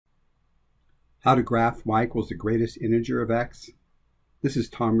How to graph y equals the greatest integer of x. This is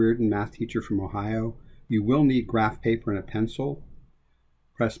Tom Reardon, math teacher from Ohio. You will need graph paper and a pencil.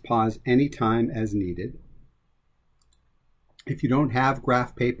 Press pause anytime as needed. If you don't have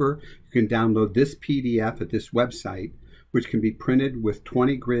graph paper, you can download this PDF at this website, which can be printed with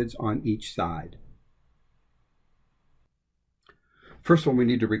 20 grids on each side. First of all, we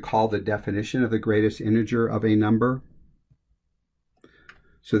need to recall the definition of the greatest integer of a number.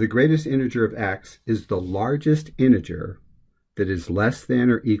 So the greatest integer of x is the largest integer that is less than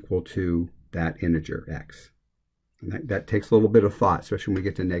or equal to that integer x. And that takes a little bit of thought, especially when we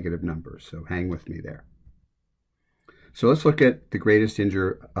get to negative numbers, so hang with me there. So let's look at the greatest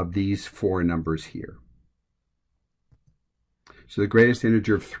integer of these four numbers here. So the greatest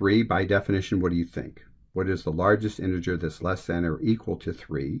integer of 3, by definition, what do you think? What is the largest integer that's less than or equal to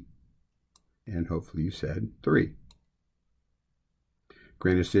 3? And hopefully you said 3.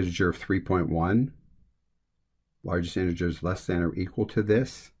 Greatest integer of 3.1. Largest integer is less than or equal to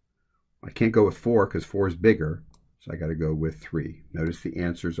this. I can't go with 4 because 4 is bigger, so I got to go with 3. Notice the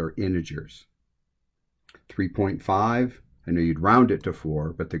answers are integers. 3.5, I know you'd round it to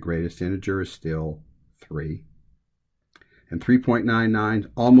 4, but the greatest integer is still 3. And 3.99,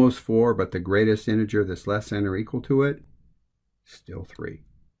 almost 4, but the greatest integer that's less than or equal to it, still 3.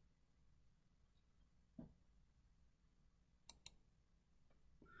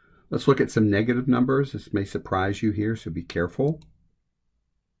 Let's look at some negative numbers. This may surprise you here, so be careful.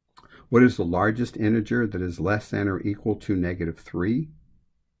 What is the largest integer that is less than or equal to negative 3?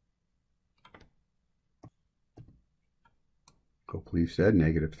 Hopefully you said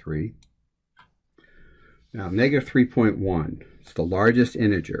negative 3. Now, negative 3.1, it's the largest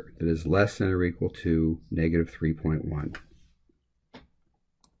integer that is less than or equal to negative 3.1.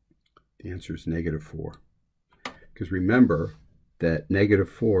 The answer is negative 4. Because remember that negative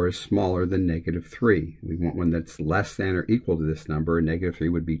 4 is smaller than negative 3. We want one that's less than or equal to this number, and negative 3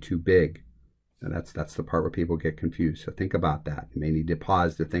 would be too big. Now that's the part where people get confused, so think about that. You may need to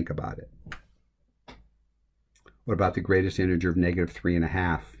pause to think about it. What about the greatest integer of negative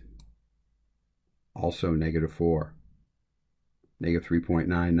 3.5? Also negative 4. Negative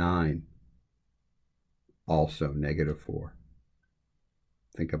 3.99. Also negative 4.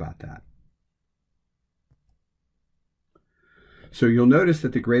 Think about that. So you'll notice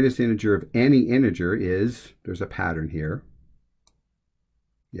that the greatest integer of any integer is, there's a pattern here.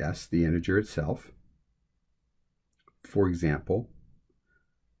 Yes, the integer itself. For example,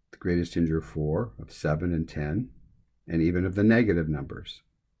 the greatest integer of 4, of 7 and 10, and even of the negative numbers.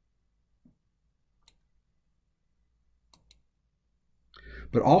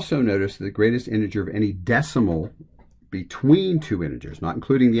 But also notice that the greatest integer of any decimal between two integers, not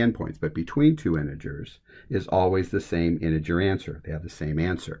including the endpoints, but between two integers, is always the same integer answer. They have the same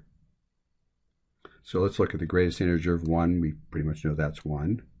answer. So let's look at the greatest integer of 1. We pretty much know that's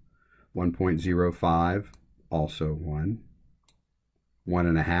 1. 1.05, also 1.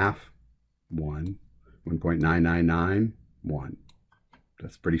 1.5, 1. 1.999, 1.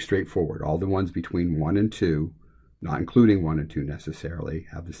 That's pretty straightforward. All the ones between 1 and 2, not including 1 and 2 necessarily,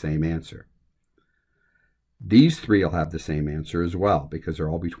 have the same answer. These three will have the same answer as well, because they're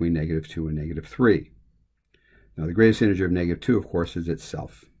all between negative 2 and negative 3. Now, the greatest integer of negative 2, of course, is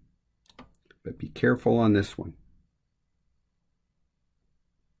itself. But be careful on this one.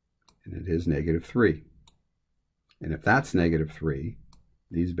 And it is negative 3. And if that's negative 3,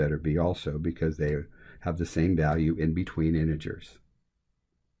 these better be also, because they have the same value in between integers.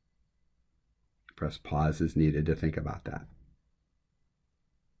 Press pause as needed to think about that.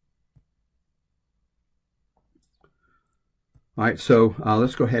 All right, so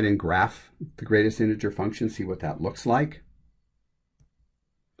let's go ahead and graph the greatest integer function, see what that looks like.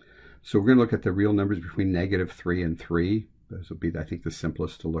 So we're going to look at the real numbers between negative 3 and 3. Those will be, I think, the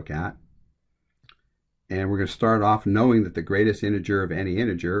simplest to look at. And we're going to start off knowing that the greatest integer of any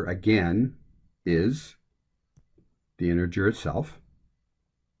integer, again, is the integer itself.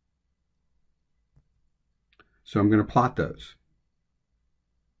 So I'm going to plot those.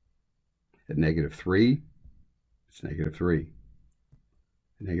 At negative 3, it's negative 3.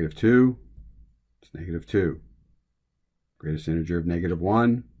 At negative 2, it's negative 2. Greatest integer of negative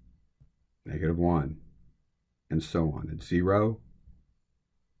 1, negative 1. And so on. At 0,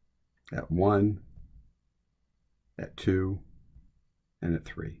 at 1, at 2, and at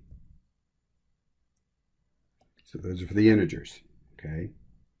 3. So those are for the integers, okay?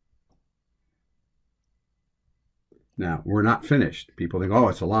 Now, we're not finished. People think, oh,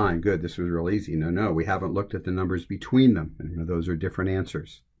 it's a line. Good, this was real easy. No, no, we haven't looked at the numbers between them. And those are different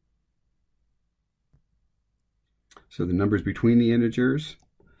answers. So the numbers between the integers,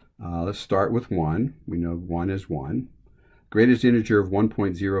 Let's start with 1. We know 1 is 1. Greatest integer of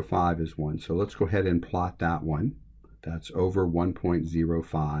 1.05 is 1. So let's go ahead and plot that one. That's over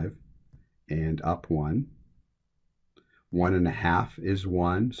 1.05 and up 1. 1.5 is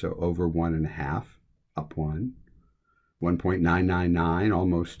 1, so over 1.5, up 1. 1.999,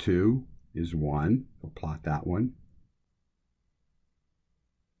 almost 2, is 1. We'll plot that one.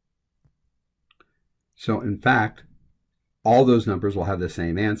 So in fact, all those numbers will have the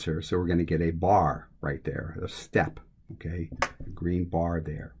same answer, so we're going to get a bar right there, a step, okay, a green bar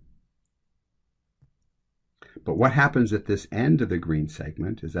there. But what happens at this end of the green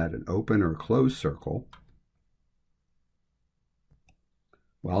segment? Is that an open or a closed circle?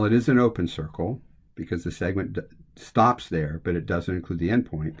 Well, it is an open circle because the segment stops there, but it doesn't include the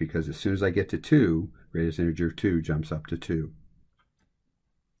endpoint because as soon as I get to 2, greatest integer of 2 jumps up to 2.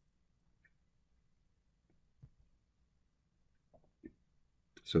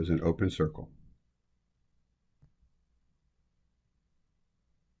 So it's an open circle.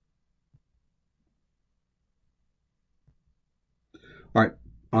 All right,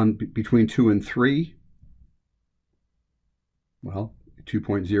 between 2 and 3, well,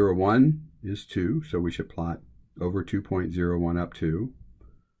 2.01 is 2, so we should plot over 2.01 up 2.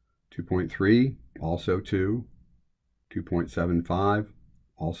 2.3, also 2. 2.75,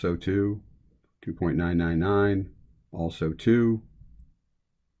 also 2. 2.999, also 2.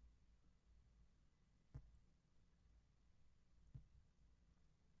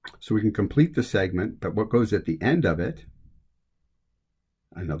 So we can complete the segment, but what goes at the end of it?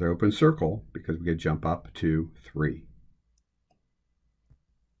 Another open circle, because we could jump up to 3.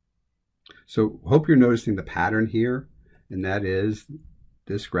 So hope you're noticing the pattern here, and that is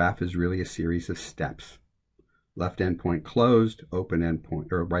this graph is really a series of steps. Left endpoint closed, open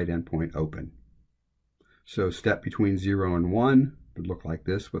endpoint, or right endpoint open. So step between 0 and 1 would look like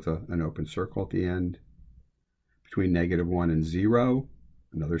this with an open circle at the end. Between -1 and 0,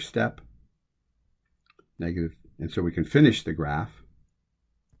 another step. Negative, and so we can finish the graph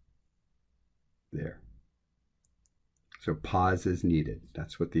there. So pause is needed.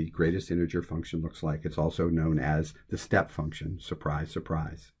 That's what the greatest integer function looks like. It's also known as the step function. Surprise,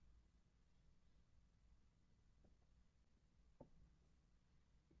 surprise.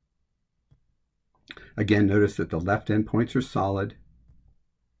 Again, notice that the left endpoints are solid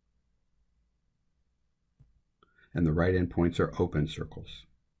and the right endpoints are open circles.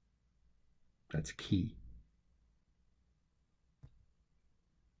 That's key.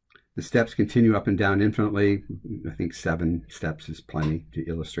 The steps continue up and down infinitely. I think 7 steps is plenty to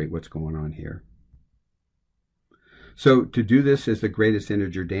illustrate what's going on here. So to do this as the greatest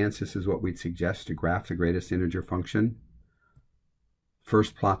integer dance, this is what we'd suggest to graph the greatest integer function.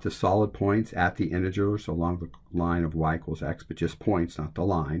 First, plot the solid points at the integers along the line of y equals x, but just points, not the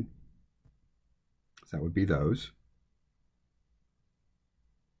line. So that would be those.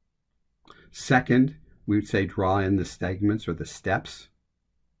 Second, we would say draw in the segments or the steps.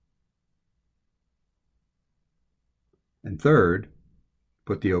 And third,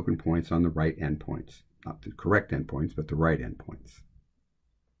 put the open points on the right endpoints. Not the correct endpoints, but the right endpoints.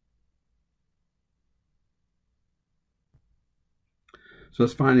 So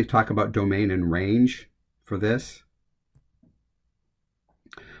let's finally talk about domain and range for this.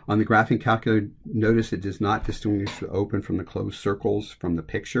 On the graphing calculator, notice it does not distinguish the open from the closed circles from the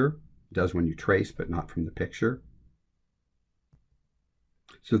picture. It does when you trace, but not from the picture.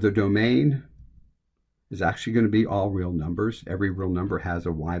 So the domain is actually going to be all real numbers. Every real number has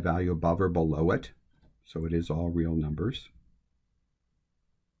a y value above or below it, so it is all real numbers.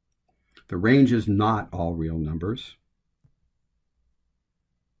 The range is not all real numbers,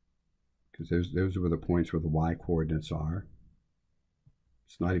 because those are the points where the y coordinates are.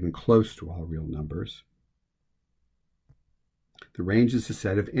 It's not even close to all real numbers. The range is a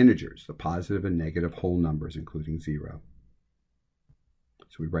set of integers, the positive and negative whole numbers, including 0.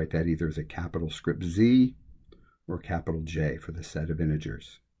 So we write that either as a capital script Z or capital J for the set of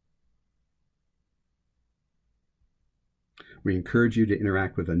integers. We encourage you to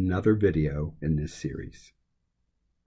interact with another video in this series.